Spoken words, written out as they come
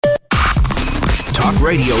Talk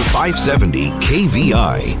Radio 570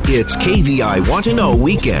 KVI. It's KVI Want to Know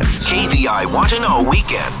Weekends. KVI Want to Know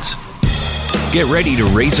Weekends. Get ready to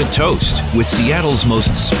raise a toast with Seattle's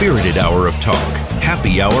most spirited hour of talk,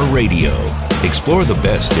 Happy Hour Radio. Explore the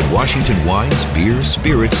best in Washington wines, beer,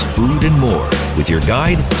 spirits, food, and more with your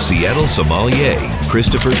guide, Seattle sommelier,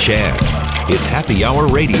 Christopher Chan. It's Happy Hour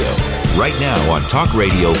Radio, right now on Talk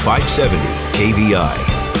Radio 570 KVI.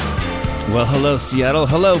 Well, hello, Seattle.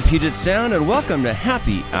 Hello, Puget Sound, and welcome to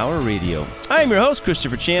Happy Hour Radio. I am your host,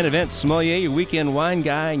 Christopher Chan, event sommelier, your weekend wine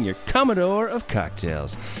guy, and your commodore of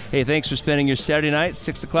cocktails. Hey, thanks for spending your Saturday night,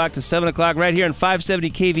 6 o'clock to 7 o'clock, right here on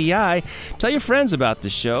 570 KVI. Tell your friends about the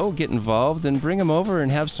show, get involved, and bring them over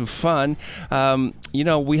and have some fun.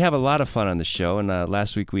 We have a lot of fun on the show, and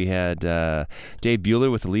last week we had Dave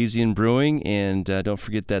Bueller with Elysian Brewing, and don't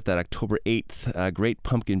forget that October 8th Great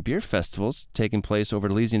Pumpkin Beer Festival's taking place over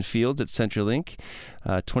at Elysian Fields at CenturyLink.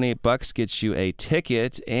 $28 gets you a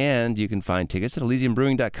ticket, and you can find tickets at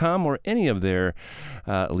ElysianBrewing.com or any of their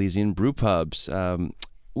Elysian brew pubs.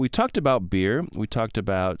 We talked about beer, we talked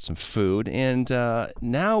about some food, and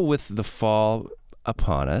now with the fall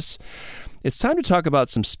upon us, it's time to talk about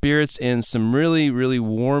some spirits and some really, really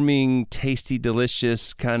warming, tasty,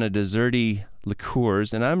 delicious, kind of desserty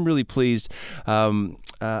liqueurs, and I'm really pleased.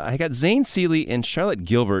 I got Zane Seeley and Charlotte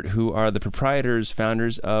Gilbert, who are the proprietors,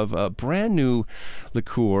 founders of a brand new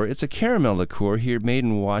liqueur. It's a caramel liqueur here made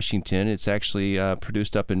in Washington. It's actually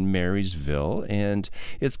produced up in Marysville, and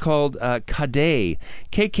it's called Cadet,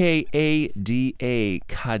 K-K-A-D-A,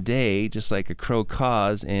 Cadet, just like a crow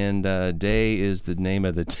caws, and day is the name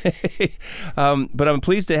of the day. But I'm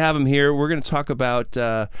pleased to have them here. We're going to talk about,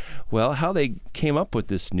 how they came up with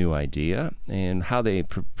this new idea and how they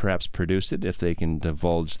perhaps produced it, if they can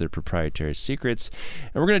divulge their proprietary secrets.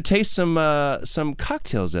 And we're going to taste some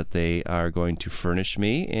cocktails that they are going to furnish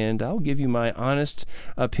me, and I'll give you my honest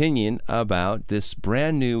opinion about this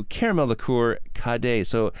brand new caramel liqueur, Cadet.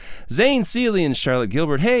 So, Zane Seeley and Charlotte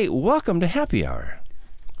Gilbert, hey, welcome to Happy Hour.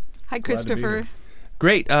 Hi, Christopher.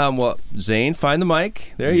 Great. Zane, find the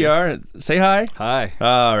mic. There you are. Say hi. Hi.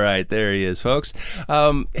 All right. There he is, folks.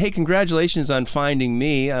 Hey, congratulations on finding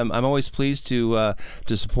me. I'm always pleased to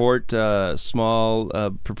support small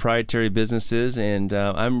proprietary businesses, and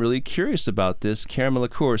I'm really curious about this caramel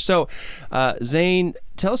liqueur. So, Zane,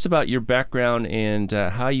 tell us about your background and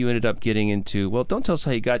how you ended up getting into, well, don't tell us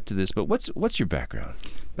how you got to this, but what's your background?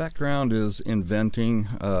 Background is inventing,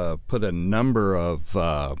 put a number of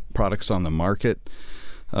products on the market,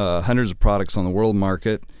 hundreds of products on the world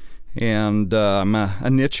market, and I'm a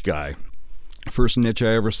niche guy. First niche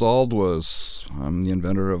I ever solved was I'm the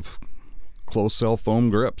inventor of closed cell foam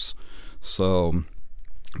grips. So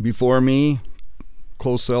before me,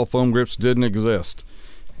 closed cell foam grips didn't exist.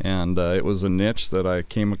 And it was a niche that I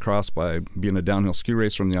came across by being a downhill ski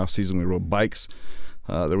racer in the off-season. We rode bikes.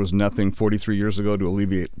 There was nothing 43 years ago to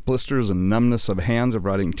alleviate blisters and numbness of hands of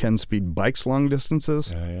riding 10-speed bikes long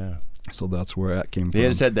distances. Oh, yeah. So that's where that came from. They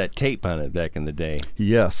just had that tape on it back in the day.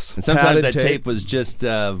 Yes. And sometimes that tape was just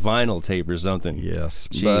vinyl tape or something. Yes.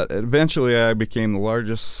 Cheap. But eventually I became the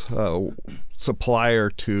largest supplier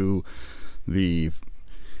to the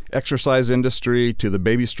exercise industry, to the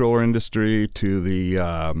baby stroller industry, to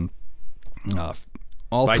the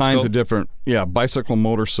all bicycle? Kinds of different, bicycle,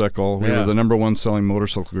 motorcycle. We were the number one selling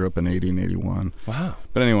motorcycle group in 1881. Wow.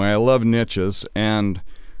 But anyway, I love niches, and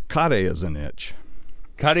Cadet is a niche.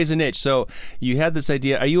 Cadet's a niche. So you had this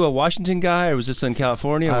idea. Are you a Washington guy, or was this in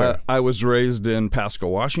California? I was raised in Pasco,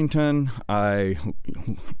 Washington. I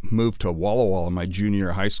moved to Walla Walla my junior year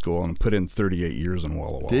of high school and put in 38 years in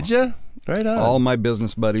Walla Walla. Did you? Right on. All my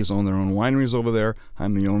business buddies own their own wineries over there.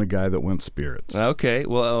 I'm the only guy that went spirits. Okay.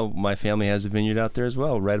 Well, my family has a vineyard out there as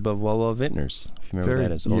well, right above Walla Walla Vintners. If you remember where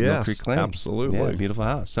that is. Old Mill Creek Lane. Absolutely. Yeah, beautiful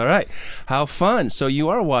house. All right. How fun. So you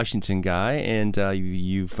are a Washington guy, and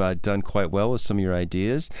you've done quite well with some of your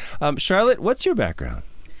ideas. Charlotte, what's your background?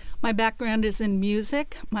 My background is in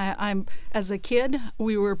music. As a kid,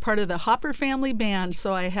 we were part of the Hopper family band,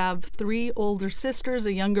 so I have 3 older sisters,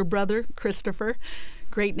 a younger brother, Christopher.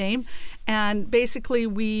 Great name. And basically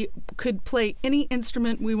we could play any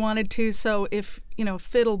instrument we wanted to. So if,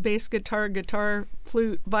 fiddle, bass guitar,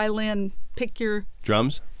 flute, violin, pick your...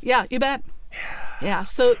 Drums? Yeah, you bet. Yeah.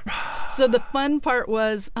 So the fun part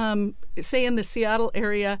was, say in the Seattle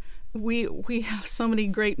area, we have so many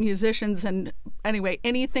great musicians. And anyway,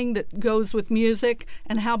 anything that goes with music,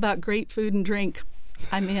 and how about great food and drink?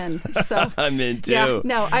 I'm in. So I'm in too. Yeah,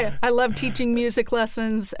 no, I love teaching music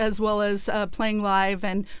lessons as well as playing live,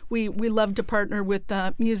 and we love to partner with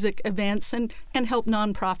music events and help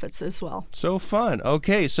nonprofits as well. So fun.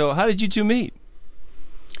 Okay, so how did you two meet?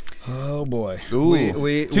 Oh boy.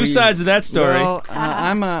 Ooh. Two sides of that story. Well,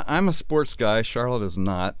 I'm a sports guy. Charlotte is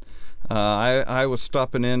not. I was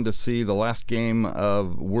stopping in to see the last game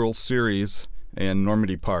of World Series in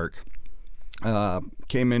Normandy Park.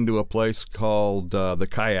 Came into a place called the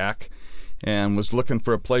Kayak and was looking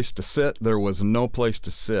for a place to sit. There was no place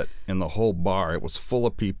to sit in the whole bar. It was full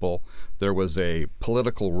of people. There was a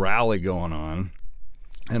political rally going on.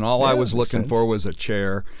 And all I was looking for was a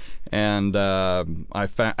chair. And I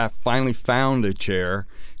finally found a chair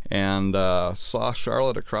and saw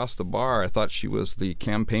Charlotte across the bar. I thought she was the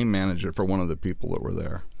campaign manager for one of the people that were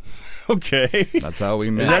there. Okay. That's how we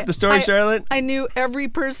met. Is that the story, Charlotte? I knew every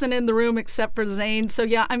person in the room except for Zane. So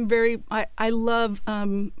yeah, I love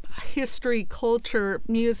history, culture,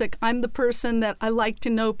 music. I'm the person that I like to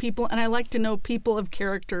know people, and I like to know people of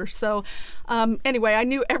character. So anyway, I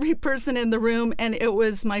knew every person in the room, and it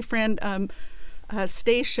was my friend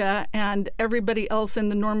Stacia and everybody else in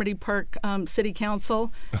the Normandy Park City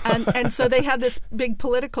Council. And so they had this big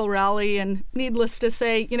political rally, and needless to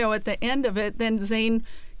say, at the end of it, then Zane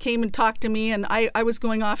came and talked to me, and I was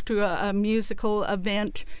going off to a musical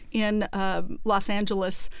event in Los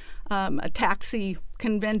Angeles, a taxi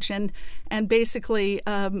convention, and basically,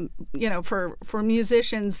 for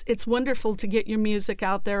musicians, it's wonderful to get your music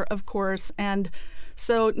out there, of course, and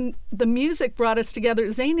so the music brought us together.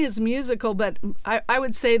 Zane is musical, but I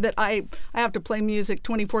would say that I have to play music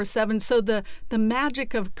 24/7. So the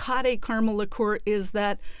magic of Cade caramel liqueur is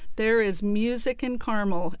that there is music in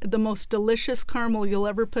caramel, the most delicious caramel you'll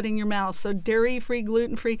ever put in your mouth. So dairy-free,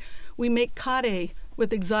 gluten-free. We make Cade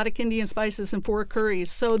with exotic Indian spices and 4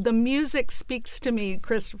 curries. So the music speaks to me,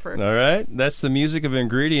 Christopher. All right. That's the music of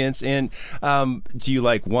ingredients. And do you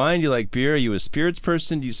like wine? Do you like beer? Are you a spirits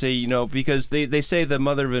person? Do you say, because they say the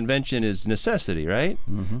mother of invention is necessity, right?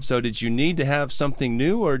 Mm-hmm. So did you need to have something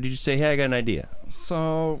new, or did you say, hey, I got an idea?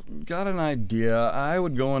 So, got an idea. I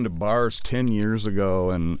would go into bars 10 years ago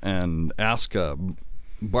and ask a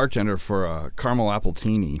bartender for a caramel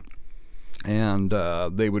appletini. And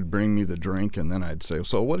they would bring me the drink, and then I'd say,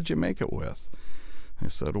 so what did you make it with? I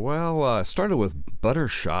said, well, I started with butter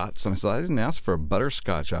shots. And I said, I didn't ask for a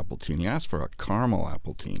butterscotch appletini. I asked for a caramel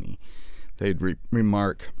appletini. They'd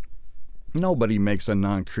remark, nobody makes a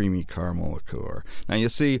non-creamy caramel liqueur. Now, you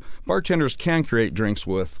see, bartenders can create drinks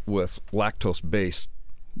with lactose-based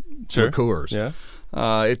liqueurs. Yeah.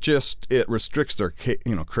 It restricts their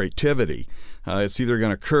creativity. It's either going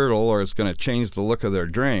to curdle or it's going to change the look of their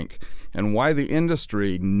drink. And why the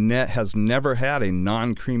industry has never had a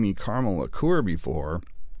non-creamy caramel liqueur before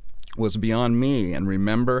was beyond me. And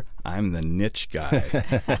remember, I'm the niche guy.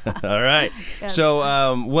 All right. Yes.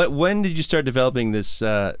 So when did you start developing this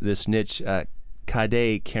niche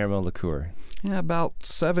Cade caramel liqueur? Yeah, about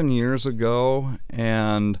 7 years ago.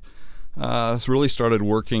 And really started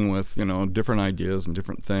working with different ideas and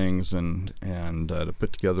different things and to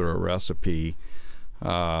put together a recipe.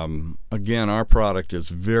 Again, our product is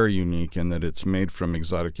very unique in that it's made from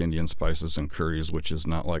exotic Indian spices and curries, which is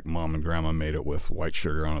not like mom and grandma made it with white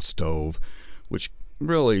sugar on a stove, which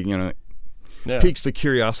really piques the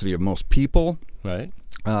curiosity of most people. Right.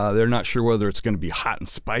 They're not sure whether it's going to be hot and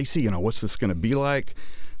spicy. What's this going to be like?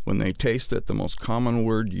 When they taste it, the most common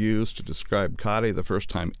word used to describe Cade the first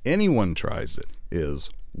time anyone tries it is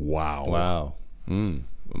wow. Wow.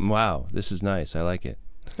 Wow. This is nice. I like it.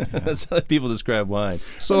 Yeah. That's how people describe wine.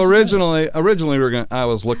 So originally I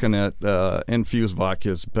was looking at infused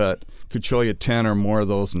vodkas, but could show you 10 or more of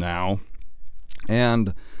those now.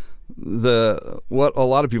 And what a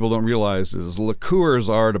lot of people don't realize is liqueurs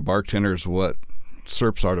are to bartenders what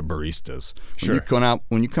syrups are to baristas. Sure.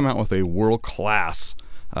 When you come out with a world-class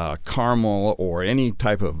caramel or any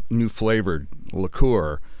type of new flavored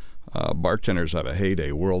liqueur, bartenders have a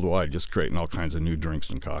heyday worldwide, just creating all kinds of new drinks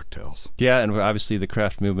and cocktails. Yeah, and obviously the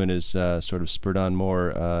craft movement is sort of spurred on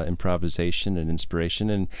more improvisation and inspiration.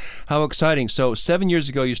 And how exciting. So 7 years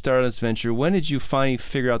ago you started this venture. When did you finally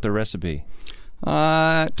figure out the recipe?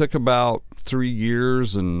 It took about 3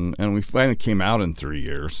 years, and we finally came out in 3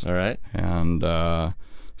 years. All right. And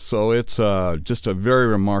so it's just a very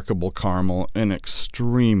remarkable caramel and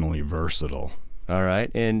extremely versatile. All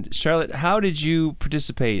right. And Charlotte, how did you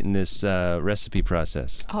participate in this recipe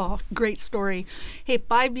process? Oh, great story. Hey,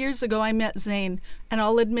 5 years ago I met Zane, and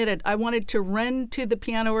I'll admit it, I wanted to run to the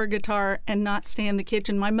piano or guitar and not stay in the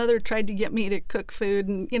kitchen. My mother tried to get me to cook food,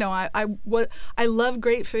 and I love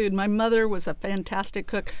great food. My mother was a fantastic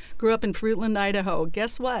cook, grew up in Fruitland, Idaho.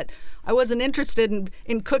 Guess what? I wasn't interested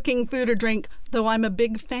in cooking food or drink, though I'm a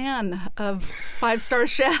big fan of 5-star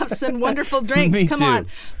chefs and wonderful drinks. Me Come too. on.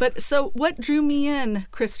 But so what drew me me in,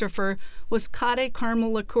 Christopher, was Cade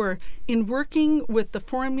Caramel Liqueur. In working with the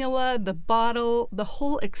formula, the bottle, the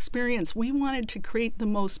whole experience, we wanted to create the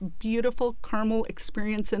most beautiful caramel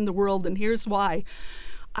experience in the world, and here's why.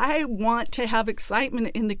 I want to have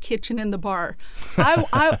excitement in the kitchen and the bar.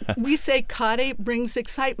 We say Cade brings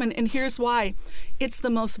excitement, and here's why. It's the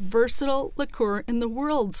most versatile liqueur in the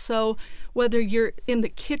world. So whether you're in the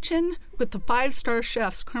kitchen with the 5-star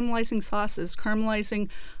chefs, caramelizing sauces, caramelizing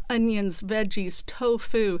onions, veggies,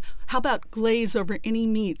 tofu, how about glaze over any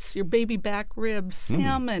meats, your baby back ribs,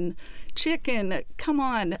 salmon, chicken, come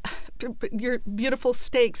on, your beautiful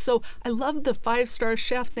steaks. So I love the 5-star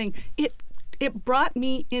chef thing. It brought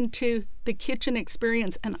me into the kitchen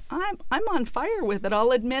experience, and I'm on fire with it,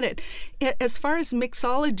 I'll admit it. As far as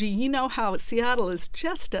mixology, you know how Seattle is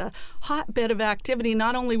just a hotbed of activity,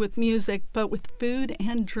 not only with music, but with food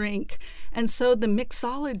and drink. And so the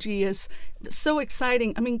mixology is so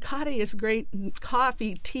exciting. I mean, Cade is great.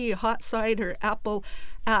 Coffee, tea, hot cider, apple,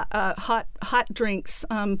 hot drinks.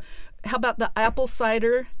 How about the apple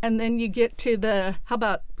cider? And then you get to how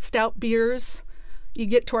about stout beers? You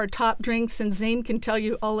get to our top drinks, and Zane can tell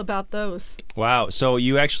you all about those. Wow. So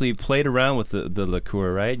you actually played around with the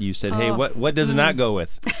liqueur, right? You said, hey, what does it not go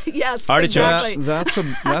with? Yes, artichokes.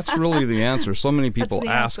 Exactly. That's really the answer. So many people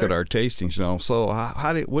ask at our tastings, so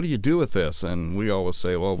what do you do with this? And we always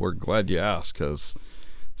say, well, we're glad you asked, because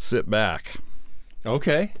sit back.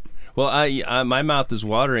 Okay. Well, my mouth is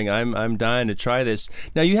watering. I'm dying to try this.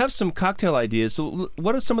 Now, you have some cocktail ideas. So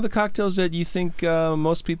what are some of the cocktails that you think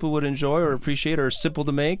most people would enjoy or appreciate or are simple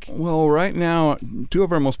to make? Well, right now, 2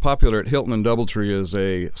 of our most popular at Hilton and Doubletree is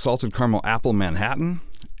a salted caramel apple Manhattan,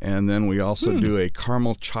 and then we also do a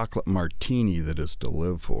caramel chocolate martini that is to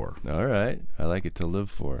live for. All right. I like it to live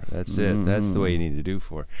for. That's it. That's the way you need to do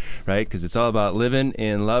for, right? Because it's all about living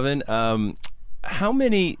and loving. How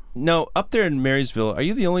many, up there in Marysville, are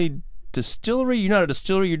you the only distillery? You're not a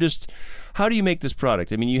distillery, you're just, how do you make this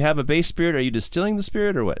product? I mean, you have a base spirit, are you distilling the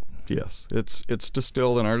spirit or what? Yes, it's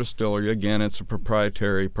distilled in our distillery. Again, it's a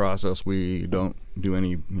proprietary process. We don't do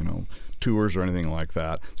any, tours or anything like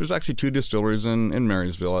that. There's actually 2 distilleries in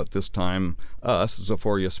Marysville at this time, us,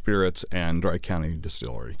 Zephoria Spirits, and Dry County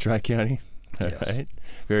Distillery. Dry County? Yes. All right.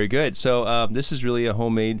 Very good. So this is really a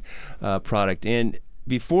homemade product. And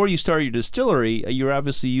before you started your distillery, you were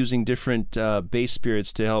obviously using different base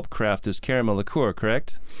spirits to help craft this caramel liqueur,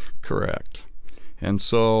 correct? Correct. And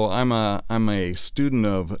so I'm a student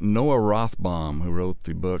of Noah Rothbaum, who wrote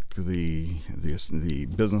the book The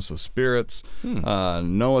Business of Spirits.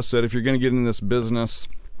 Noah said, if you're going to get in this business,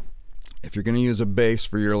 if you're going to use a base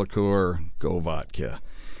for your liqueur, go vodka.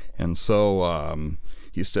 And so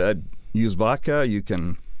he said, use vodka. You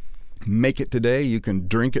can make it today, you can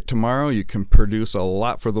drink it tomorrow, you can produce a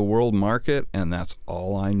lot for the world market, and that's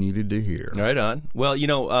all I needed to hear. Right on. Well,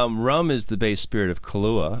 rum is the base spirit of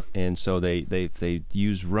Kahlua, and so they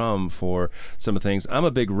use rum for some of the things. I'm a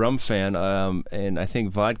big rum fan, and I think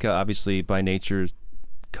vodka, obviously, by nature,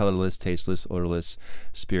 colorless, tasteless, odorless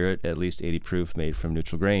spirit, at least 80 proof, made from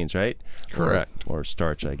neutral grains, right? Correct. Or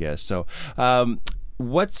starch, I guess. So,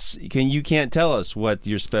 you can't tell us what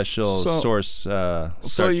your special source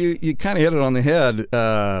so you kind of hit it on the head.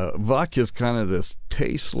 Vodka is kind of this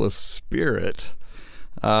tasteless spirit,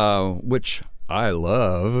 which I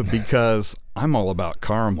love because I'm all about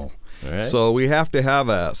caramel. All right. So we have to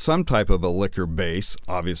have some type of a liquor base,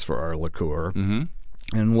 obvious for our liqueur.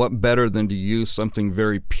 And what better than to use something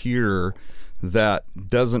very pure that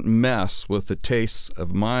doesn't mess with the tastes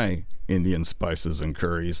of my Indian spices and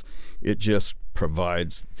curries. It just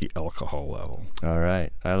provides the alcohol level. All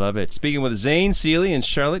right. I love it. Speaking with Zane Seeley and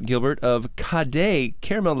Charlotte Gilbert of Cade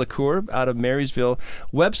Caramel Liqueur out of Marysville.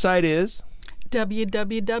 Website is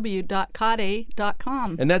www.cade.com.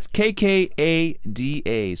 And that's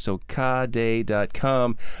KKADA, so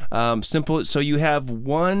Cade.com. Simple. So you have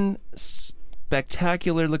one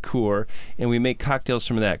spectacular liqueur, and we make cocktails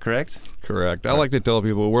from that, correct? Correct. I like to tell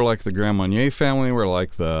people we're like the Grand Marnier family. We're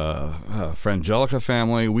like the Frangelica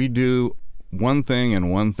family. We do one thing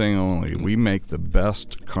and one thing only. We make the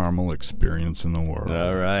best caramel experience in the world.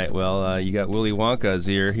 All right. Well, you got Willy Wonka's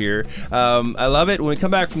ear here. I love it. When we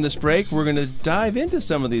come back from this break, we're going to dive into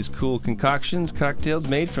some of these cool concoctions, cocktails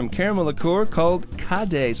made from caramel liqueur called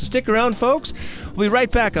Cade. So stick around, folks. We'll be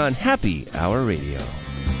right back on Happy Hour Radio.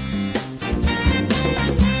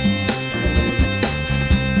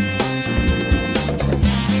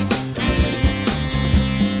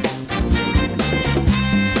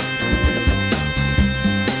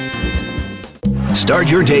 Start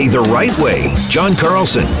your day the right way. John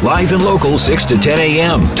Carlson, live and local, 6 to 10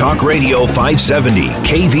 a.m. Talk Radio 570,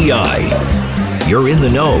 KVI. You're in the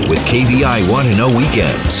know with KVI Want to Know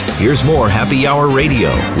Weekends. Here's more Happy Hour Radio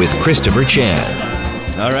with Christopher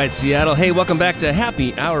Chan. All right, Seattle. Hey, welcome back to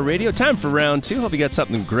Happy Hour Radio. Time for round two. Hope you got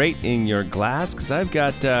something great in your glass, because I've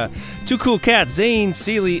got two cool cats, Zane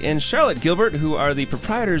Seeley and Charlotte Gilbert, who are the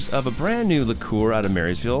proprietors of a brand new liqueur out of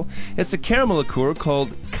Marysville. It's a caramel liqueur called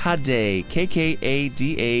Kade,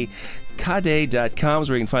 K-K-A-D-A. Kade.com is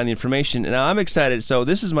where you can find the information. And I'm excited. So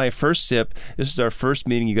this is my first sip. This is our first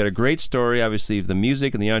meeting. You got a great story, obviously, of the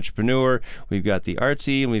music and the entrepreneur. We've got the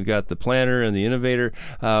artsy, and we've got the planner and the innovator.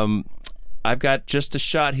 I've got just a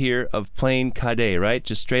shot here of plain Kade, right?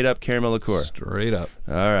 Just straight up caramel liqueur. Straight up.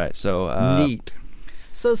 All right. So Neat.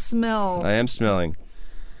 So smell. I am smelling.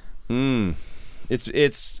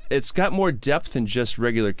 It's got more depth than just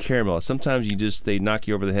regular caramel. Sometimes they knock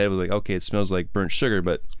you over the head with like, okay, it smells like burnt sugar,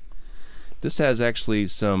 but this has actually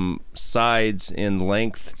some sides in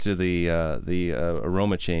length to the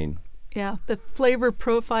aroma chain. Yeah, the flavor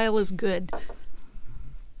profile is good.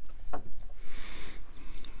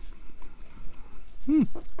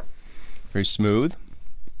 Very smooth.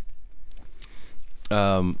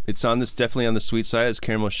 It's definitely on the sweet side, as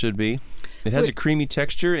caramel should be. It has a creamy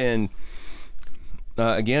texture, and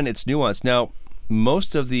again, it's nuanced. Now,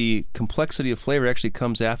 most of the complexity of flavor actually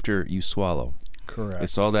comes after you swallow. Correct.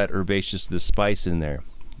 It's all that herbaceous, the spice in there,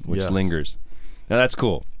 which Yes. lingers. Now that's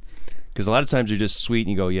cool, because a lot of times they're just sweet,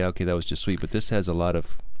 and you go, yeah, okay, that was just sweet. But this has a lot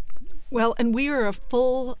of. Well, and we are a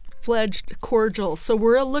full-fledged cordial, so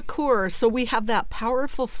we're a liqueur, so we have that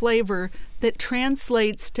powerful flavor that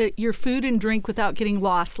translates to your food and drink without getting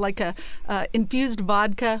lost, like a infused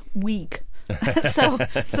vodka weak. so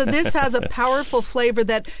this has a powerful flavor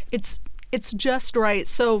that it's just right.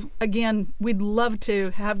 So again, we'd love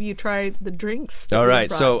to have you try the drinks. All right.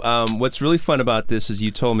 So what's really fun about this is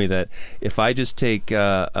you told me that if I just take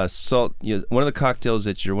a salt, one of the cocktails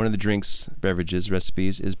one of the drinks, beverages,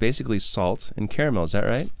 recipes is basically salt and caramel. Is that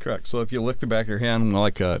right? Correct. So if you lick the back of your hand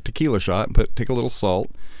like a tequila shot, take a little salt,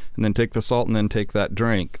 and then take the salt, and then take that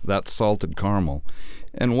drink. That's salted caramel.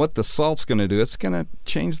 And what the salt's going to do, it's going to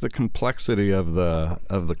change the complexity of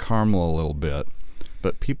the caramel a little bit.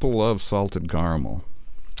 But people love salted caramel.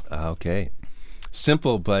 Okay.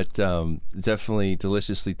 Simple, but definitely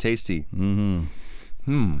deliciously tasty.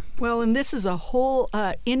 Well, and this is a whole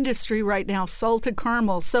industry right now, salted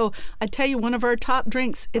caramel. So I tell you, one of our top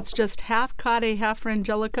drinks, it's just half Kade, half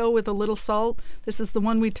Frangelico with a little salt. This is the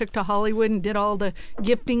one we took to Hollywood and did all the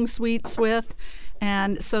gifting suites with.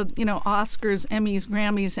 And so, Oscars, Emmys,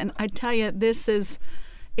 Grammys. And I tell you,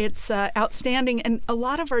 it's outstanding. And a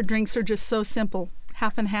lot of our drinks are just so simple.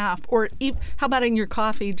 Half and half, or how about in your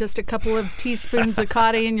coffee? Just a couple of teaspoons of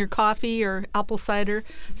Kade in your coffee, or apple cider.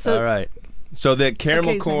 So, all right. So the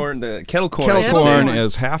caramel corn, the kettle corn. Kettle corn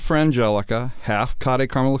is half Frangelica, half Kade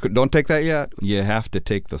caramel liqueur. Don't take that yet. You have to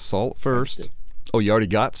take the salt first. Oh, you already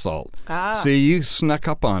got salt. See, you snuck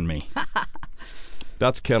up on me.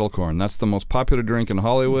 That's kettle corn. That's the most popular drink in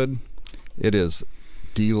Hollywood. It is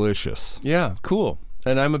delicious. Yeah, cool.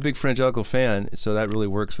 And I'm a big Frangelico fan, so that really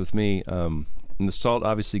works with me. And the salt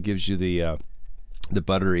obviously gives you the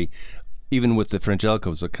buttery, even with the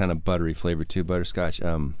Frangelico, it's a kind of buttery flavor too, butterscotch.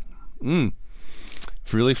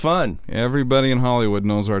 It's really fun. Everybody in Hollywood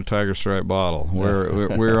knows our Tiger Stripe bottle.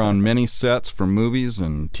 We're on many sets for movies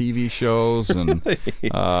and TV shows, and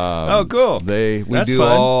oh, cool! We do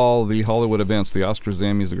fun. all the Hollywood events: the Oscars, the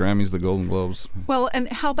Emmys, the Grammys, the Golden Globes. Well,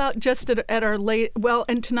 and how about just at our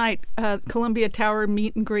and tonight, Columbia Tower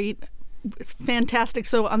meet and greet. It's fantastic.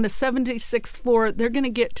 So on the 76th floor, they're going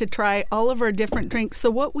to get to try all of our different drinks.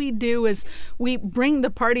 So what we do is we bring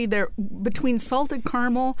the party there between salted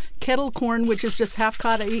caramel, kettle corn, which is just half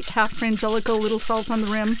Kade, half Frangelico, little salt on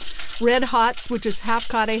the rim, Red Hots, which is half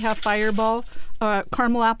Kade, half Fireball,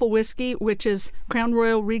 caramel apple whiskey, which is Crown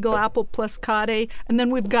Royal Regal Apple plus Kade, and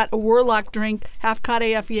then we've got a Warlock drink, half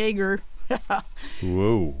Kade, half Jaeger.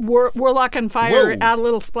 Whoa. Warlock on Fire, Whoa. add a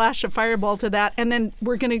little splash of Fireball to that. And then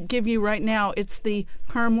we're going to give you right now, it's the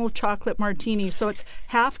caramel chocolate martini. So it's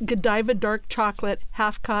half Godiva dark chocolate,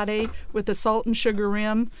 half Kade with a salt and sugar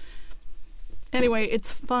rim. Anyway,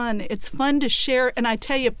 it's fun. It's fun to share. And I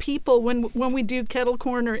tell you, people, when we do kettle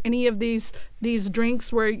corn or any of these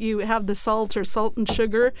drinks where you have the salt or salt and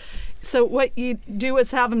sugar, so what you do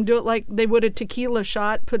is have them do it like they would a tequila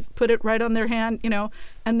shot, put it right on their hand,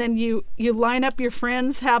 and then you line up your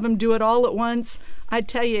friends, have them do it all at once. I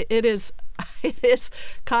tell you, it is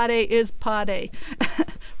Kade is pade.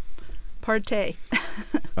 Partay.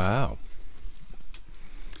 Wow.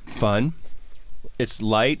 Fun. It's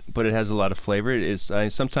light, but it has a lot of flavor. It is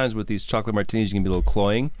sometimes with these chocolate martinis, you can be a little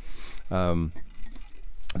cloying.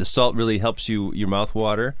 The salt really helps your mouth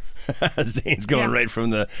water. Zane's going right from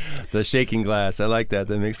the shaking glass. I like that,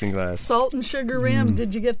 the mixing glass. Salt and sugar rim.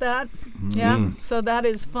 Did you get that? Yeah. So that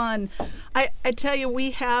is fun. I tell you,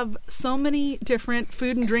 we have so many different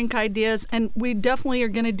food and drink ideas, and we definitely are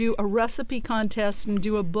going to do a recipe contest and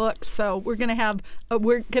do a book. So we're going to have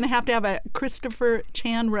to have a Christopher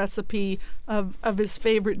Chan recipe of his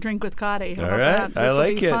favorite drink with Kade. All right, I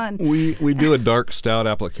like it. Fun. We do a dark stout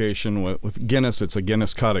application with Guinness. It's a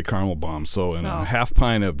Guinness Kade caramel bomb. So in a half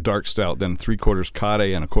pint of dark stout, then 3/4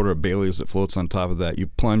 Kade and 1/4 of Bailey's that floats on top of that, you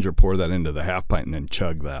plunge or pour that into the half pint and then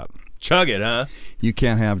chug that. Chug it, huh? You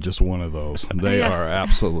can't have just one of those. They are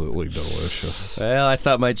absolutely delicious. Well, I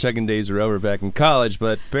thought my chugging days were over back in college,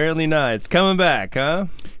 but apparently not. It's coming back, huh?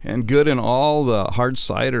 And good in all the hard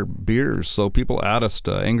cider beers. So people add us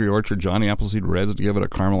to Angry Orchard Johnny Appleseed Reds to give it a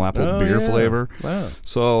caramel apple beer flavor. Wow.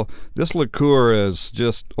 So this liqueur is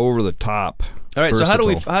just over the top. All right,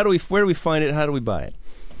 versatile. so where do we find it? How do we buy it?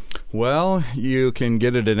 Well, you can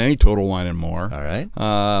get it at any Total Wine and More. All right.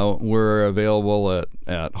 We're available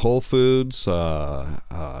at Whole Foods,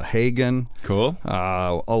 Hagen. Cool.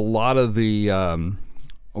 A lot of the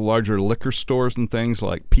larger liquor stores and things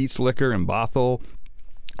like Pete's Liquor in Bothell,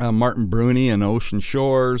 Martin Bruni in Ocean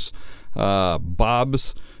Shores,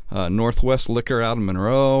 Bob's. Northwest Liquor out of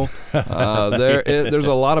Monroe. There's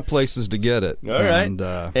a lot of places to get it. All right.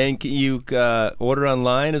 And can you order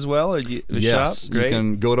online as well? Or yes, shop? Great. You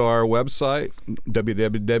can go to our website,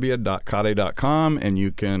 www.kade.com, and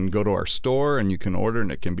you can go to our store and you can order,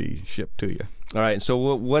 and it can be shipped to you. All right. So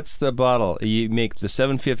what's the bottle? You make the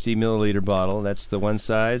 750 milliliter bottle. That's the one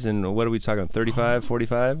size. And what are we talking? 35,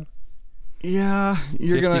 45? Yeah,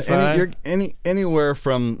 you're 55? Anywhere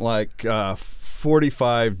from like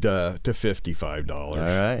 $45 to $55. All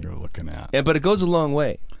right. You're looking at. Yeah, but it goes a long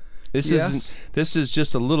way. This is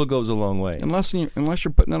just a little goes a long way. Unless you're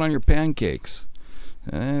putting it on your pancakes.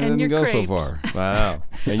 And your go crepes. so far. Wow.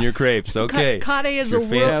 And your crepes. Okay. Kade is You're a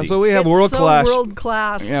fancy. world. So we have it's world class. So world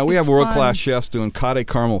class. Yeah, we It's have world fun. class chefs doing Kade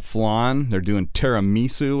caramel flan. They're doing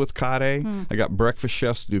tiramisu with Kade. I got breakfast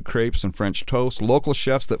chefs that do crepes and French toast. Local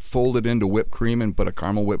chefs that fold it into whipped cream and put a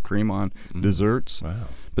caramel whipped cream on desserts. Wow.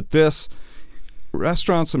 But this,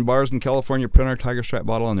 restaurants and bars in California put our Tiger Stripe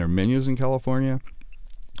bottle on their menus in California.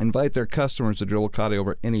 Invite their customers to dribble Kade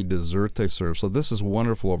over any dessert they serve. So this is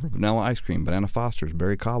wonderful over vanilla ice cream, banana Fosters,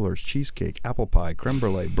 berry cobblers, cheesecake, apple pie, creme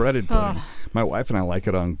brulee, breaded pudding. My wife and I like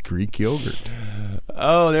it on Greek yogurt.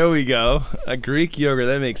 Oh, there we go. A Greek yogurt.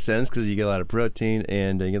 That makes sense because you get a lot of protein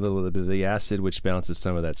and you get a little bit of the acid, which balances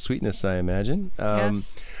some of that sweetness, I imagine.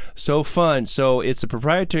 Yes. So fun. So it's a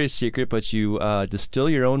proprietary secret, but you distill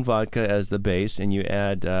your own vodka as the base, and you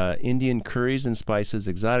add Indian curries and spices,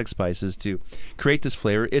 exotic spices, to create this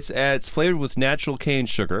flavor. It's flavored with natural cane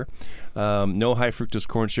sugar, no high fructose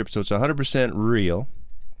corn syrup, so it's 100% real.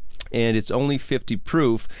 And it's only 50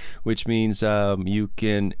 proof, which means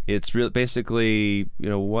it's basically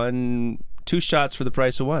 2 shots for the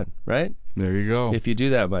price of one, right? There you go. If you do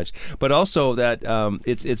that much, but also that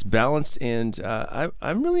it's balanced, and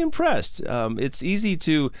I'm really impressed. It's easy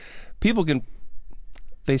to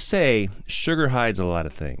they say sugar hides a lot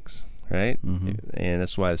of things, right? Mm-hmm. And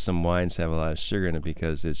that's why some wines have a lot of sugar in it,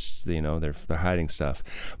 because it's they're hiding stuff.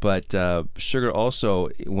 But sugar also,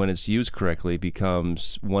 when it's used correctly,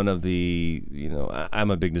 becomes one of the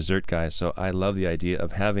I'm a big dessert guy, so I love the idea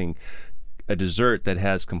of having a dessert that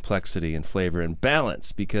has complexity and flavor and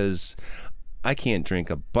balance, because I can't drink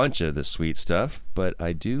a bunch of the sweet stuff, but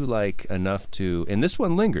I do like enough to, and this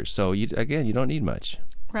one lingers, so you don't need much.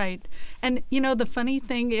 Right. And, the funny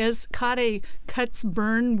thing is Kade cuts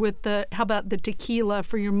burn with how about the tequila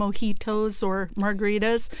for your mojitos or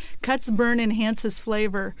margaritas? Cuts burn enhances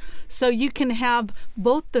flavor. So you can have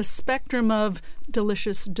both the spectrum of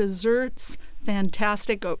delicious desserts,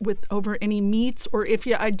 fantastic with over any meats, or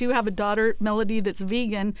I do have a daughter, Melody, that's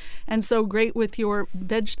vegan, and so great with your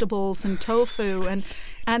vegetables and tofu and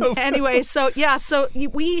anyway, so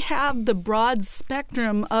we have the broad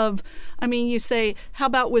spectrum of. I mean, you say, how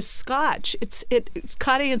about with Scotch? It's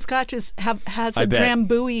Kade and Scotch has a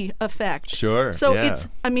Drambuie effect. Sure. So yeah.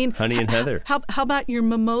 Honey and heather. How about your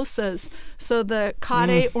mimosas? So the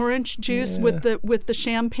Kade orange juice with the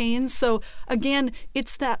champagne. So again,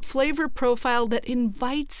 it's that flavor profile that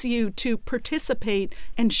invites you to participate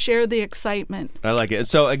and share the excitement. I like it.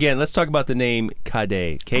 So again, let's talk about the name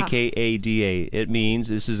Kade. K-K-A-D-A. It means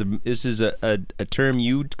this is a term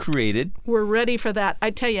you created. We're ready for that.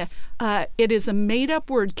 I tell you, it is a made-up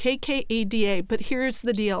word, K-K-A-D-A. But here's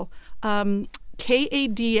the deal.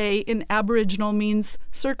 K-A-D-A in Aboriginal means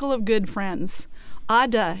circle of good friends.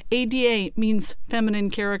 Ada, A-D-A, means feminine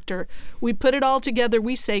character. We put it all together.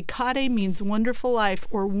 We say Kade means wonderful life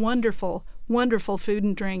or wonderful, wonderful food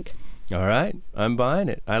and drink. All right. I'm buying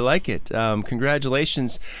it. I like it.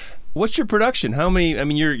 Congratulations. What's your production? How many? I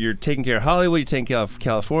mean, you're taking care of Hollywood, you're taking care of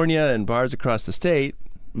California and bars across the state.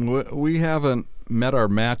 We haven't met our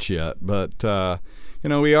match yet, but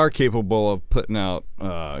we are capable of putting out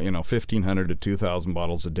 1,500 to 2,000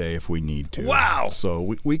 bottles a day if we need to. Wow!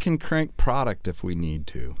 So we can crank product if we need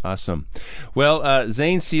to. Awesome. Well,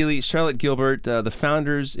 Zane Seeley, Charlotte Gilbert, the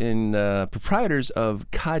founders and proprietors of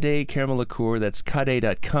Kade Caramel Liqueur. That's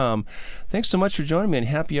Kade.com. Thanks so much for joining me on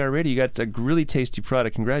Happy Hour Radio. You got a really tasty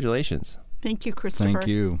product. Congratulations. Thank you, Christopher. Thank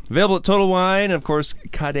you. Available at Total Wine, and of course,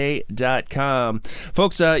 Kade.com.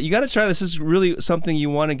 Folks, you got to try this. This is really something you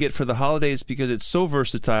want to get for the holidays because it's so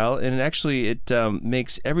versatile, and it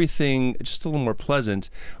makes everything just a little more pleasant.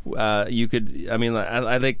 I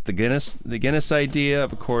like the Guinness idea.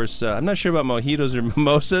 Of course, I'm not sure about mojitos or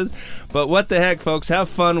mimosas, but what the heck, folks? Have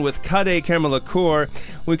fun with Kade Caramel Liqueur.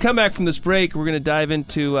 When we come back from this break, we're going to dive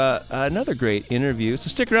into another great interview. So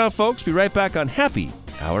stick around, folks. Be right back on Happy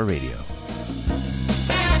Hour Radio.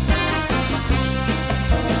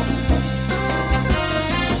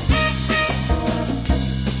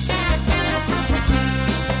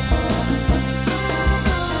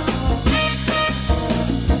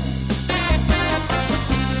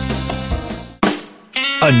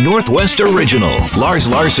 A Northwest original. Lars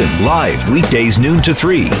Larson, live weekdays noon to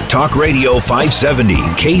 3. Talk Radio 570,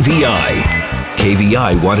 KVI.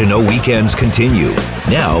 KVI Want to Know Weekends continue.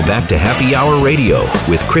 Now back to Happy Hour Radio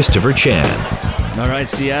with Christopher Chan. All right,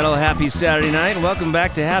 Seattle, happy Saturday night. Welcome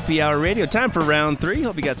back to Happy Hour Radio. Time for round 3.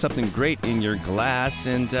 Hope you got something great in your glass.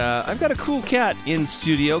 And I've got a cool cat in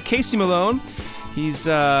studio, Casey Malone.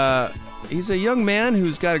 He's a young man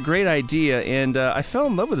who's got a great idea, and I fell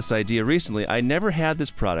in love with this idea recently. I never had this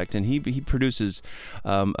product, and he produces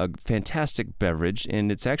a fantastic beverage,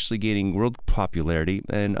 and it's actually gaining world popularity,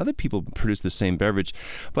 and other people produce the same beverage.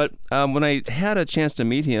 But when I had a chance to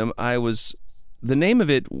meet him, the name of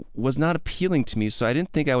it was not appealing to me, so I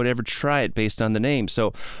didn't think I would ever try it based on the name.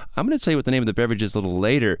 So I'm going to tell you what the name of the beverage is a little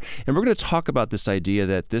later, and we're going to talk about this idea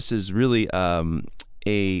that this is really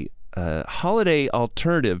a holiday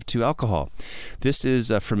alternative to alcohol. This is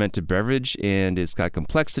a fermented beverage, and it's got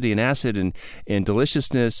complexity and acid and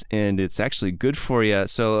deliciousness, and it's actually good for you.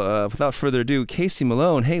 So without further ado, Casey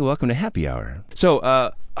Malone, hey, welcome to Happy Hour.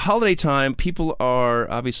 So holiday time, people are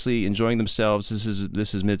obviously enjoying themselves.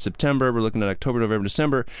 This is mid-September. We're looking at October, November,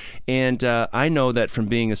 December, and I know that from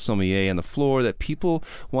being a sommelier on the floor that people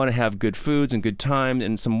want to have good foods and good time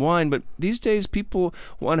and some wine, but these days people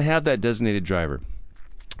want to have that designated driver.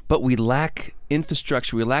 But we lack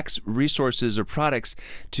infrastructure, we lack resources or products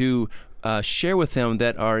to share with them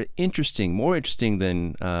that are interesting, more interesting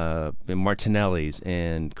than Martinelli's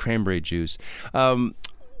and cranberry juice.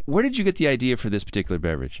 Where did you get the idea for this particular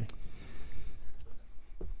beverage?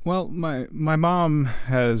 Well, my mom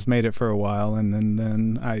has made it for a while, and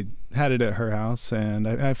then I had it at her house, and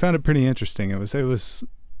I found it pretty interesting. It was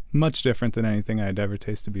much different than anything I'd ever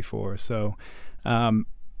tasted before. So,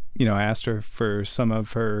 I asked her for some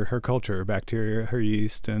of her culture, her bacteria, her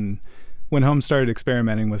yeast, and went home, started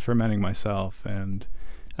experimenting with fermenting myself, and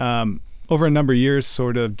over a number of years,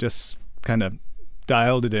 sort of just kind of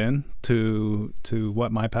dialed it in to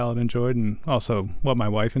what my palate enjoyed and also what my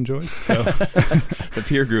wife enjoyed. So the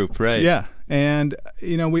peer group, right? Yeah, and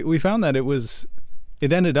we found that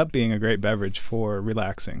it ended up being a great beverage for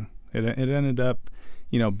relaxing. It ended up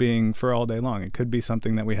being for all day long. It could be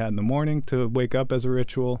something that we had in the morning to wake up as a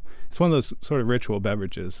ritual. It's one of those sort of ritual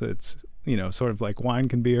beverages. It's, sort of like wine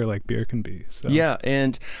can be or like beer can be. So. Yeah,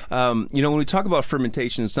 and, when we talk about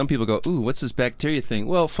fermentation, some people go, ooh, what's this bacteria thing?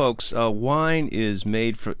 Well, folks, wine is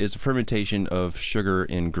is a fermentation of sugar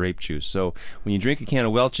and grape juice. So when you drink a can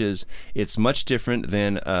of Welch's, it's much different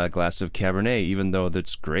than a glass of Cabernet, even though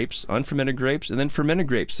that's grapes, unfermented grapes, and then fermented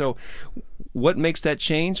grapes. So what makes that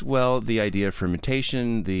change? Well, the idea of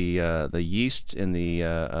fermentation, the yeast, and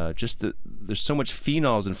there's so much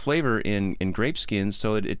phenols and flavor in grape skins,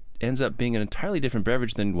 so it ends up being an entirely different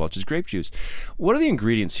beverage than Welch's grape juice. What are the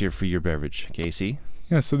ingredients here for your beverage, Casey?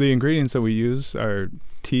 Yeah, so the ingredients that we use are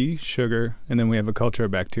tea, sugar, and then we have a culture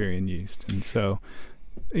of bacteria and yeast. And so,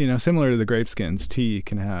 similar to the grape skins, tea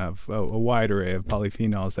can have a wide array of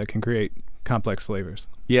polyphenols that can create complex flavors.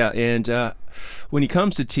 Yeah, and when it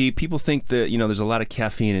comes to tea, people think that there's a lot of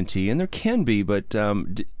caffeine in tea, and there can be, but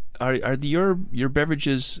are your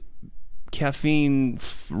beverages caffeine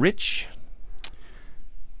rich?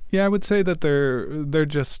 Yeah, I would say that they're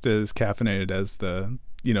just as caffeinated as the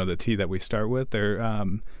tea that we start with.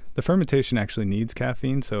 The fermentation actually needs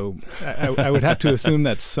caffeine, so I would have to assume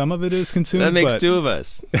that some of it is consumed. That makes two of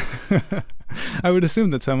us. I would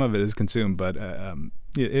assume that some of it is consumed, but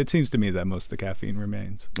it seems to me that most of the caffeine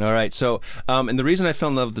remains. All right. So, and the reason I fell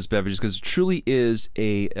in love with this beverage is because it truly is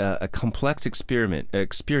a complex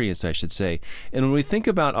experience, I should say. And when we think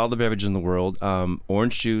about all the beverages in the world,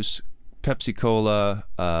 orange juice, Pepsi Cola,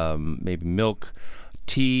 maybe milk,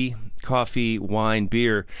 tea, coffee, wine,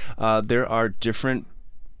 beer, there are different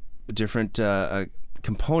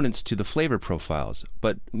components to the flavor profiles.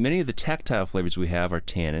 But many of the tactile flavors we have are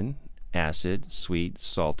tannin, acid, sweet,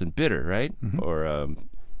 salt, and bitter, right? Mm-hmm. Or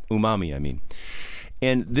umami, I mean.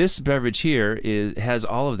 And this beverage here has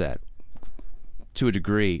all of that to a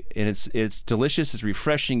degree, and it's delicious, it's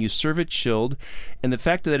refreshing. You serve it chilled, and the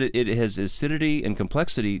fact that it has acidity and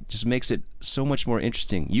complexity just makes it so much more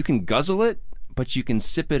interesting. You can guzzle it, but you can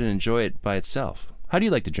sip it and enjoy it by itself. How do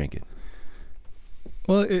you like to drink it?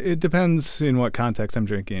 Well, it depends in what context I'm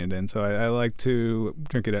drinking it in. So I like to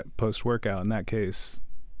drink it at post-workout. In that case,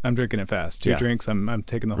 I'm drinking it fast. Two drinks, I'm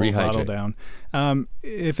taking the whole bottle down.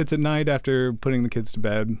 If it's at night after putting the kids to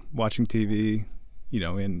bed, watching TV,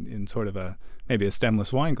 in sort of maybe a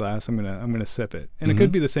stemless wine glass, I'm gonna sip it. And it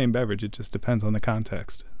could be the same beverage. It just depends on the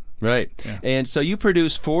context. Right. Yeah. And so you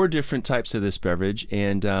produce 4 different types of this beverage,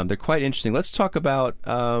 and they're quite interesting. Let's talk about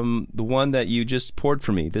the one that you just poured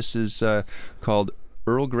for me. This is called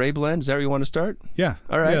Earl Grey blend. Is that where you want to start? Yeah.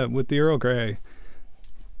 All right. Yeah, with the Earl Grey.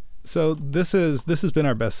 So this has been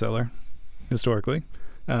our bestseller historically.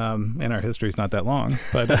 And our history's not that long,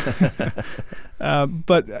 but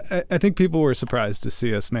I think people were surprised to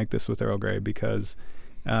see us make this with Earl Grey because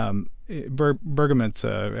bergamote's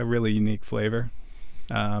a really unique flavor,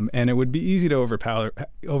 and it would be easy to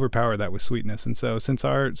overpower that with sweetness. And so since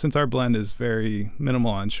our blend is very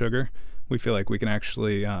minimal on sugar, we feel like we can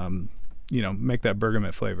actually make that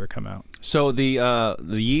bergamot flavor come out. So the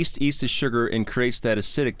yeast eats the sugar and creates that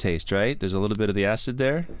acidic taste, right? There's a little bit of the acid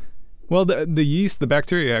there. Well, the yeast, the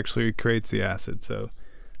bacteria actually creates the acid. So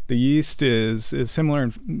the yeast is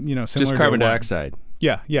similar, similar just to carbon wine. dioxide.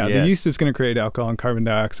 Yeah. Yes. The yeast is going to create alcohol and carbon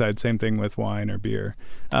dioxide. Same thing with wine or beer.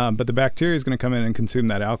 But the bacteria is going to come in and consume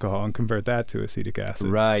that alcohol and convert that to acetic acid.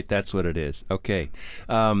 Right, that's what it is. Okay.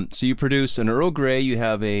 So you produce an Earl Grey, you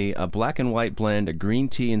have a black and white blend, a green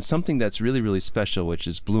tea, and something that's really, really special, which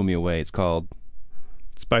just blew me away. It's called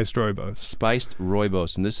Spiced Rooibos. Spiced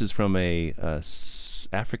Rooibos, and this is from a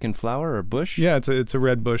African flower or bush? Yeah, it's a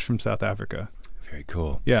red bush from South Africa. Very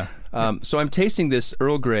cool. Yeah. So I'm tasting this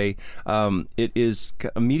Earl Grey. It is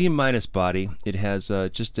a medium minus body. It has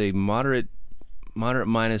just a moderate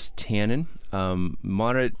minus tannin,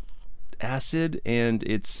 moderate acid, and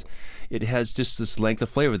it has just this length of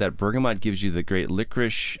flavor. That bergamot gives you the great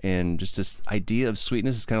licorice and just this idea of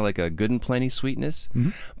sweetness. It's kind of like a good and plenty sweetness,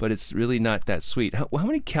 but it's really not that sweet. How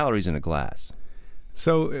many calories in a glass?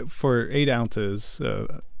 So for 8 ounces,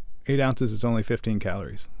 8 ounces is only 15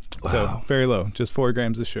 calories. Wow. So very low, just 4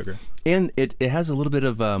 grams of sugar. And it has a little bit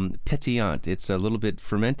of pétillant. It's a little bit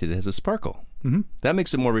fermented. It has a sparkle. Mm-hmm. That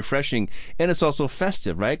makes it more refreshing, and it's also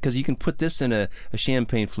festive, right? Because you can put this in a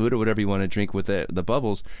champagne flute or whatever you want to drink with the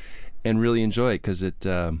bubbles and really enjoy it because it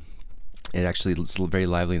actually is very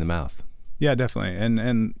lively in the mouth. Yeah, definitely.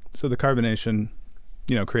 And so the carbonation,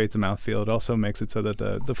 creates a mouthfeel. It also makes it so that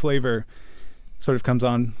the flavor sort of comes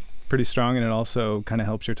on pretty strong, and it also kind of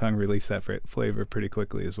helps your tongue release that flavor pretty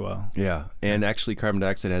quickly as well. Yeah, and actually carbon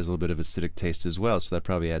dioxide has a little bit of acidic taste as well, so that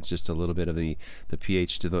probably adds just a little bit of the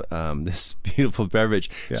pH to this beautiful beverage.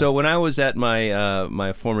 Yeah. So when I was at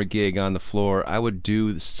my former gig on the floor, I would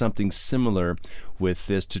do something similar with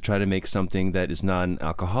this to try to make something that is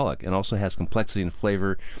non-alcoholic and also has complexity and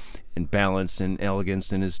flavor and balance and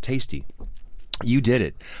elegance and is tasty. You did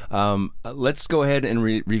it. Let's go ahead and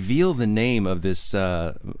reveal the name of this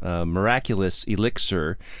miraculous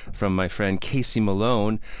elixir from my friend Casey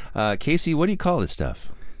Malone. Casey, what do you call this stuff?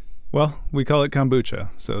 Well, we call it kombucha.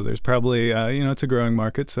 So there's probably, it's a growing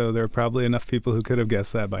market, so there are probably enough people who could have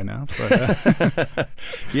guessed that by now. But,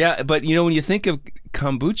 yeah, but when you think of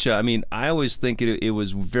kombucha, I mean, I always think it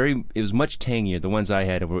was much tangier. The ones I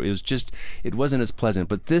had, it wasn't as pleasant.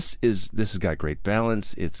 But this has got great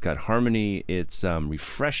balance. It's got harmony. It's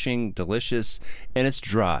refreshing, delicious, and it's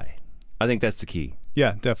dry. I think that's the key.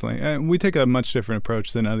 Yeah, definitely. We take a much different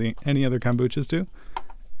approach than any other kombuchas do.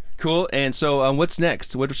 Cool. And so what's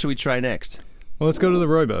next? What should we try next? Well, let's go to the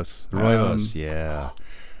Rooibos. Rooibos, yeah.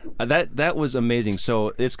 That was amazing.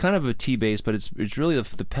 So it's kind of a tea base, but it's really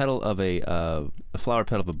the petal of a flower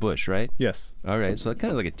petal of a bush, right? Yes. All right. So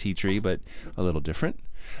kind of like a tea tree, but a little different.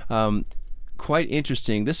 Quite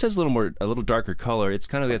interesting. This has a little darker color. It's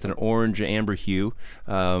kind of got an orange amber hue,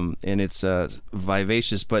 and it's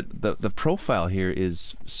vivacious. But the profile here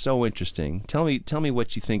is so interesting. Tell me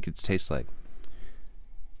what you think it tastes like.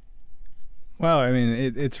 Well, I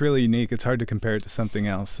mean, it's really unique. It's hard to compare it to something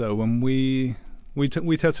else. So when we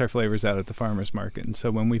test our flavors out at the farmers market, and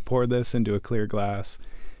so when we pour this into a clear glass,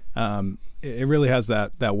 it really has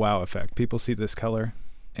that wow effect. People see this color,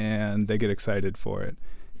 and they get excited for it.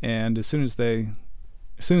 And as soon as they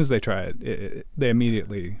try it, they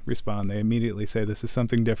immediately respond. They immediately say this is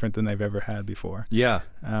something different than they've ever had before. Yeah.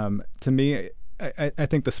 To me, I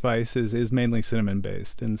think the spice is mainly cinnamon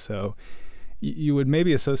based, and so you would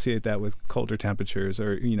maybe associate that with colder temperatures,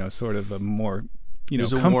 or sort of a more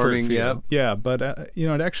There's a comfort warming, feel. Yeah. But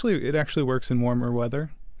it actually works in warmer weather,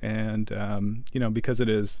 and because it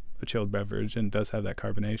is a chilled beverage and does have that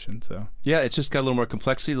carbonation. So yeah, it's just got a little more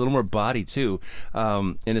complexity, a little more body too,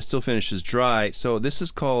 and it still finishes dry. So this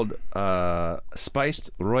is called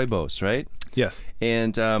Spiced Rooibos, right? Yes.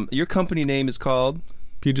 And your company name is called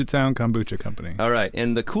Puget Sound Kombucha Company. All right.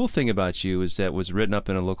 And the cool thing about you is that was written up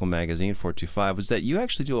in a local magazine, 425, was that you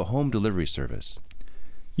actually do a home delivery service.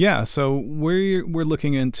 Yeah, so we're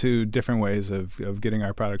looking into different ways of getting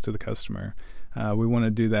our product to the customer. We want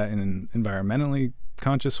to do that in an environmentally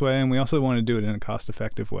conscious way, and we also want to do it in a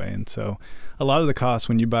cost-effective way. And so a lot of the costs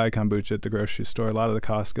when you buy kombucha at the grocery store, a lot of the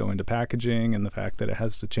costs go into packaging and the fact that it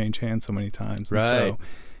has to change hands so many times. Right. And so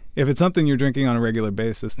if it's something you're drinking on a regular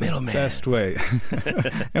basis, the best way,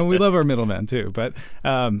 and we love our middlemen too, but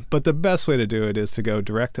the best way to do it is to go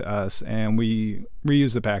direct to us, and we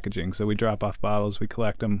reuse the packaging. So we drop off bottles, we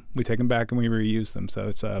collect them, we take them back, and we reuse them. So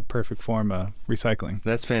it's a perfect form of recycling.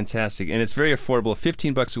 That's fantastic, and it's very affordable.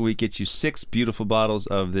 $15 a week gets you 6 beautiful bottles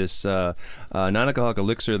of this non-alcoholic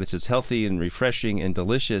elixir that's just healthy and refreshing and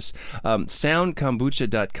delicious.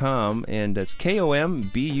 SoundKombucha.com, and that's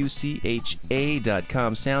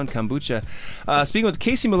KOMBUCHA.com. Sound Kombucha. Speaking with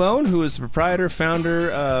Casey Malone, who is the proprietor,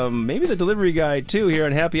 founder, maybe the delivery guy too, here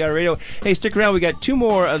on Happy Hour Radio. Hey, stick around. We got 2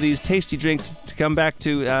 more of these tasty drinks to come back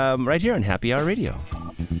to right here on Happy Hour Radio.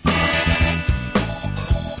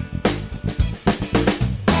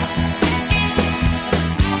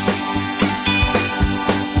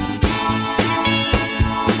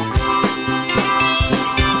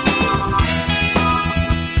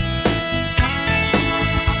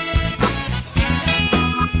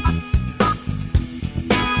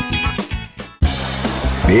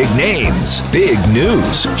 Big names, big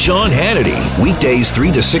news. Sean Hannity, weekdays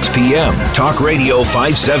 3 to 6 p.m. Talk Radio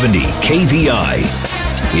 570, KVI.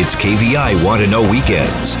 It's KVI Want to Know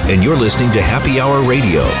Weekends, and you're listening to Happy Hour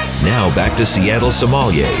Radio. Now back to Seattle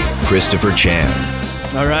sommelier, Christopher Chan.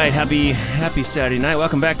 All right, happy Saturday night.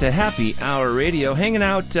 Welcome back to Happy Hour Radio. Hanging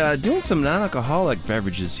out, doing some non-alcoholic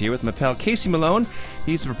beverages here with my pal Casey Malone.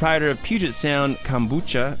 He's the proprietor of Puget Sound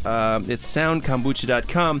Kombucha. It's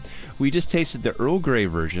soundkombucha.com. We just tasted the Earl Grey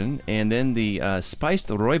version, and then the Spiced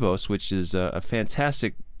Rooibos, which is a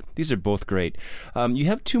fantastic. These are both great. You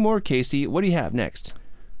have 2 more, Casey. What do you have next?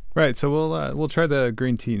 Right, so we'll try the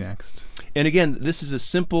green tea next. And again, this is a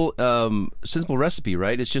simple recipe,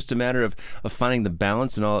 right? It's just a matter of finding the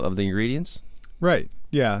balance in all of the ingredients. Right.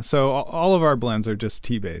 Yeah. So all of our blends are just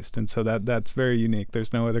tea based, and so that's very unique.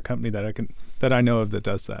 There's no other company that I know of that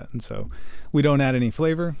does that, and so we don't add any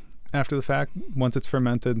flavor after the fact. Once it's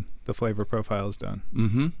fermented, the flavor profile is done.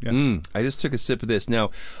 Mm-hmm. Yeah. I just took a sip of this.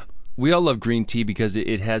 Now, we all love green tea because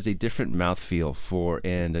it has a different mouthfeel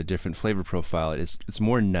and a different flavor profile. It's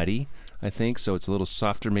more nutty, I think, so it's a little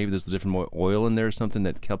softer. Maybe there's a different more oil in there or something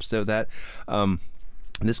that helps with that.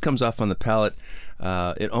 This comes off on the palate.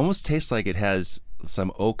 It almost tastes like it has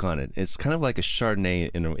some oak on it. It's kind of like a Chardonnay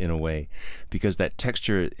in a way, because that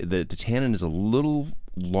texture, the tannin is a little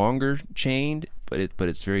longer chained, but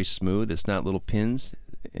it's very smooth. It's not little pins,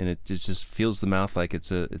 and it just feels the mouth like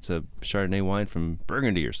it's a Chardonnay wine from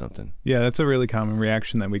Burgundy or something. Yeah, that's a really common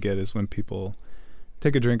reaction that we get is when people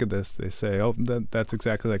take a drink of this, they say, "Oh, that's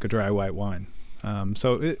exactly like a dry white wine."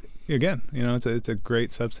 So it's a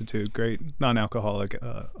great substitute, great non-alcoholic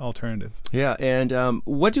alternative. Yeah, and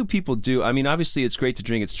what do people do? I mean, obviously it's great to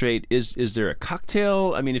drink it straight. Is there a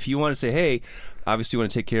cocktail? I mean, if you want to say, hey, obviously we want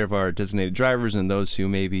to take care of our designated drivers and those who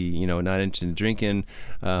maybe not interested in drinking,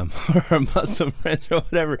 or Muslim friends or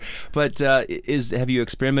whatever. But have you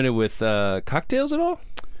experimented with cocktails at all?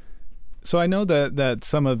 So I know that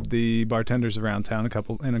some of the bartenders around town,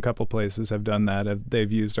 in a couple places, have done that.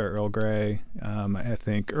 They've used our Earl Grey. I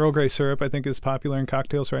think Earl Grey syrup is popular in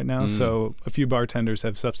cocktails right now. So a few bartenders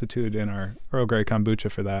have substituted in our Earl Grey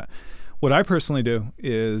kombucha for that. What I personally do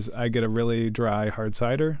is I get a really dry hard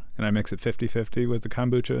cider and I mix it 50-50 with the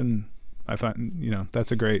kombucha, and I find,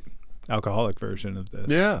 that's a great alcoholic version of this.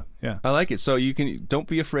 Yeah. Yeah. I like it. So don't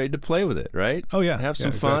be afraid to play with it, right? Oh yeah. Have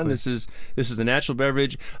some fun. Exactly. This is a natural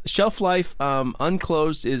beverage. Shelf life,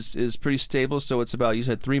 unclosed is pretty stable. So it's about, you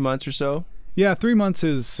said 3 months or so? Yeah, 3 months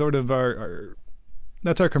is sort of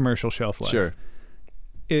that's our commercial shelf life. Sure.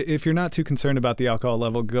 If you're not too concerned about the alcohol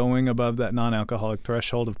level going above that non-alcoholic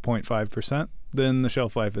threshold of 0.5%, then the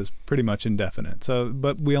shelf life is pretty much indefinite. So,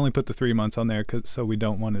 but we only put the 3 months on there so we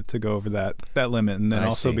don't want it to go over that limit, and then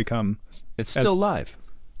also become. It's still live.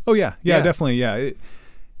 Oh yeah, definitely, yeah.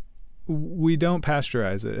 We don't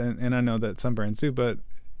pasteurize it, and I know that some brands do, but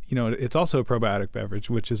it's also a probiotic beverage,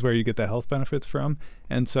 which is where you get the health benefits from,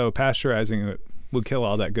 and so pasteurizing it would kill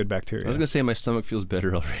all that good bacteria. I was going to say my stomach feels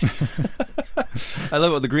better already. I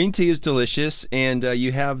love it. The green tea is delicious, and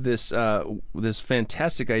you have this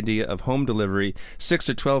fantastic idea of home delivery, 6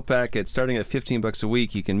 or 12 pack starting at $15 a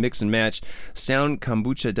week. You can mix and match.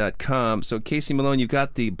 SoundKombucha.com. So Casey Malone, you've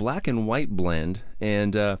got the black and white blend,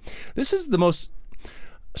 and this is the most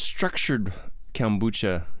structured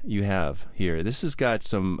kombucha you have here. This has got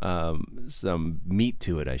some meat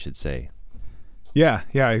to it, I should say. Yeah,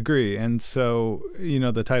 I agree. And so,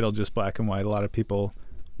 the title, just black and white, a lot of people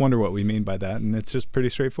wonder what we mean by that, and it's just pretty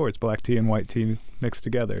straightforward. It's black tea and white tea mixed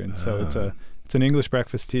together, and so it's an English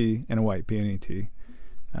breakfast tea and a white peony tea.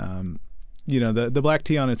 The black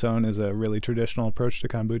tea on its own is a really traditional approach to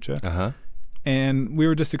kombucha. Uh-huh. And we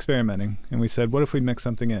were just experimenting, and we said, what if we mix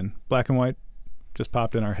something in? Black and white just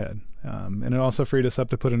popped in our head. And it also freed us up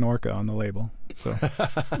to put an orca on the label. So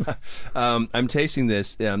I'm tasting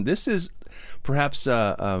this. This is perhaps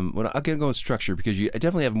I'm going to go with structure, because I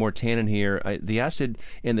definitely have more tannin here. The acid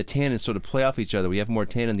and the tannin sort of play off each other. We have more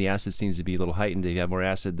tannin, the acid seems to be a little heightened. If you have more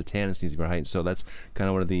acid, the tannin seems to be more heightened. So that's kind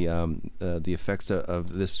of one of the effects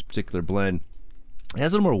of this particular blend. It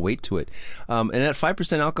has a little more weight to it. And at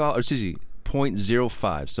 5% alcohol, or excuse me,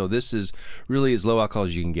 0.05. So this is really as low alcohol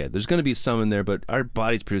as you can get. There's going to be some in there, but our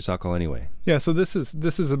bodies produce alcohol anyway. Yeah, so this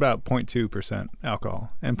is about 0.2%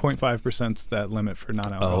 alcohol, and 0.5% is that limit for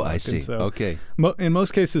non-alcoholic. Oh, I see. And so okay. In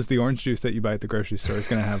most cases, the orange juice that you buy at the grocery store is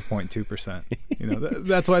going to have 0.2%.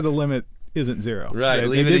 That's why the limit isn't zero. Right.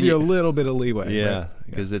 They give you a little bit of leeway. Yeah,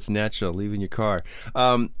 because it's natural. Leave in your car.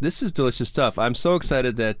 This is delicious stuff. I'm so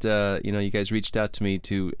excited that you guys reached out to me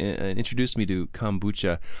to introduce me to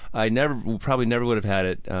kombucha. I probably never would have had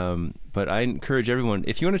it, but I encourage everyone,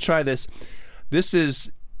 if you want to try this, this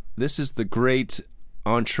is the great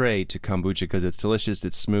entree to kombucha, because it's delicious,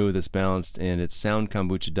 it's smooth, it's balanced, and it's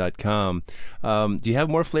SoundKombucha.com. Do you have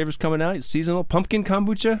more flavors coming out? Seasonal pumpkin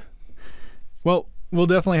kombucha? Well, we'll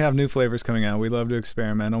definitely have new flavors coming out. We love to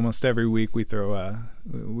experiment. Almost every week we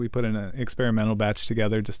put in an experimental batch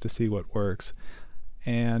together just to see what works.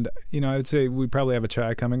 And, I would say we probably have a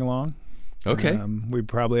chai coming along. Okay. We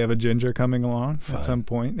probably have a ginger coming along at some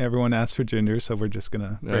point. Everyone asks for ginger, so we're just going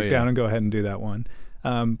to break down and go ahead and do that one.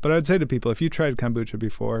 But I'd say to people, if you tried kombucha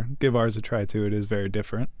before, give ours a try too. It is very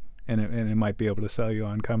different, and it might be able to sell you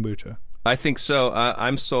on kombucha. I think so.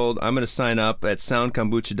 I'm sold. I'm going to sign up at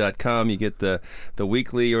SoundKombucha.com. You get the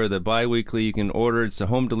weekly or the bi-weekly. You can order. It's a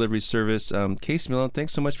home delivery service. Casey Malone,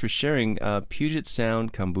 thanks so much for sharing Puget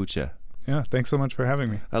Sound Kombucha. Yeah, thanks so much for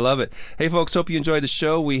having me. I love it. Hey, folks, hope you enjoyed the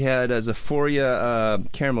show. We had Zephoria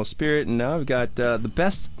Caramel Spirit, and now we've got the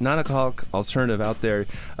best non-alcoholic alternative out there,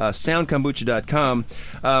 SoundKombucha.com.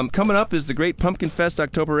 Coming up is the Great Pumpkin Fest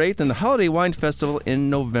October 8th and the Holiday Wine Festival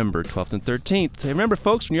in November 12th and 13th. Hey, remember,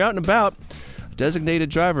 folks, when you're out and about, a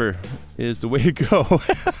designated driver is the way to go.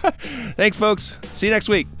 Thanks, folks. See you next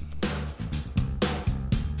week.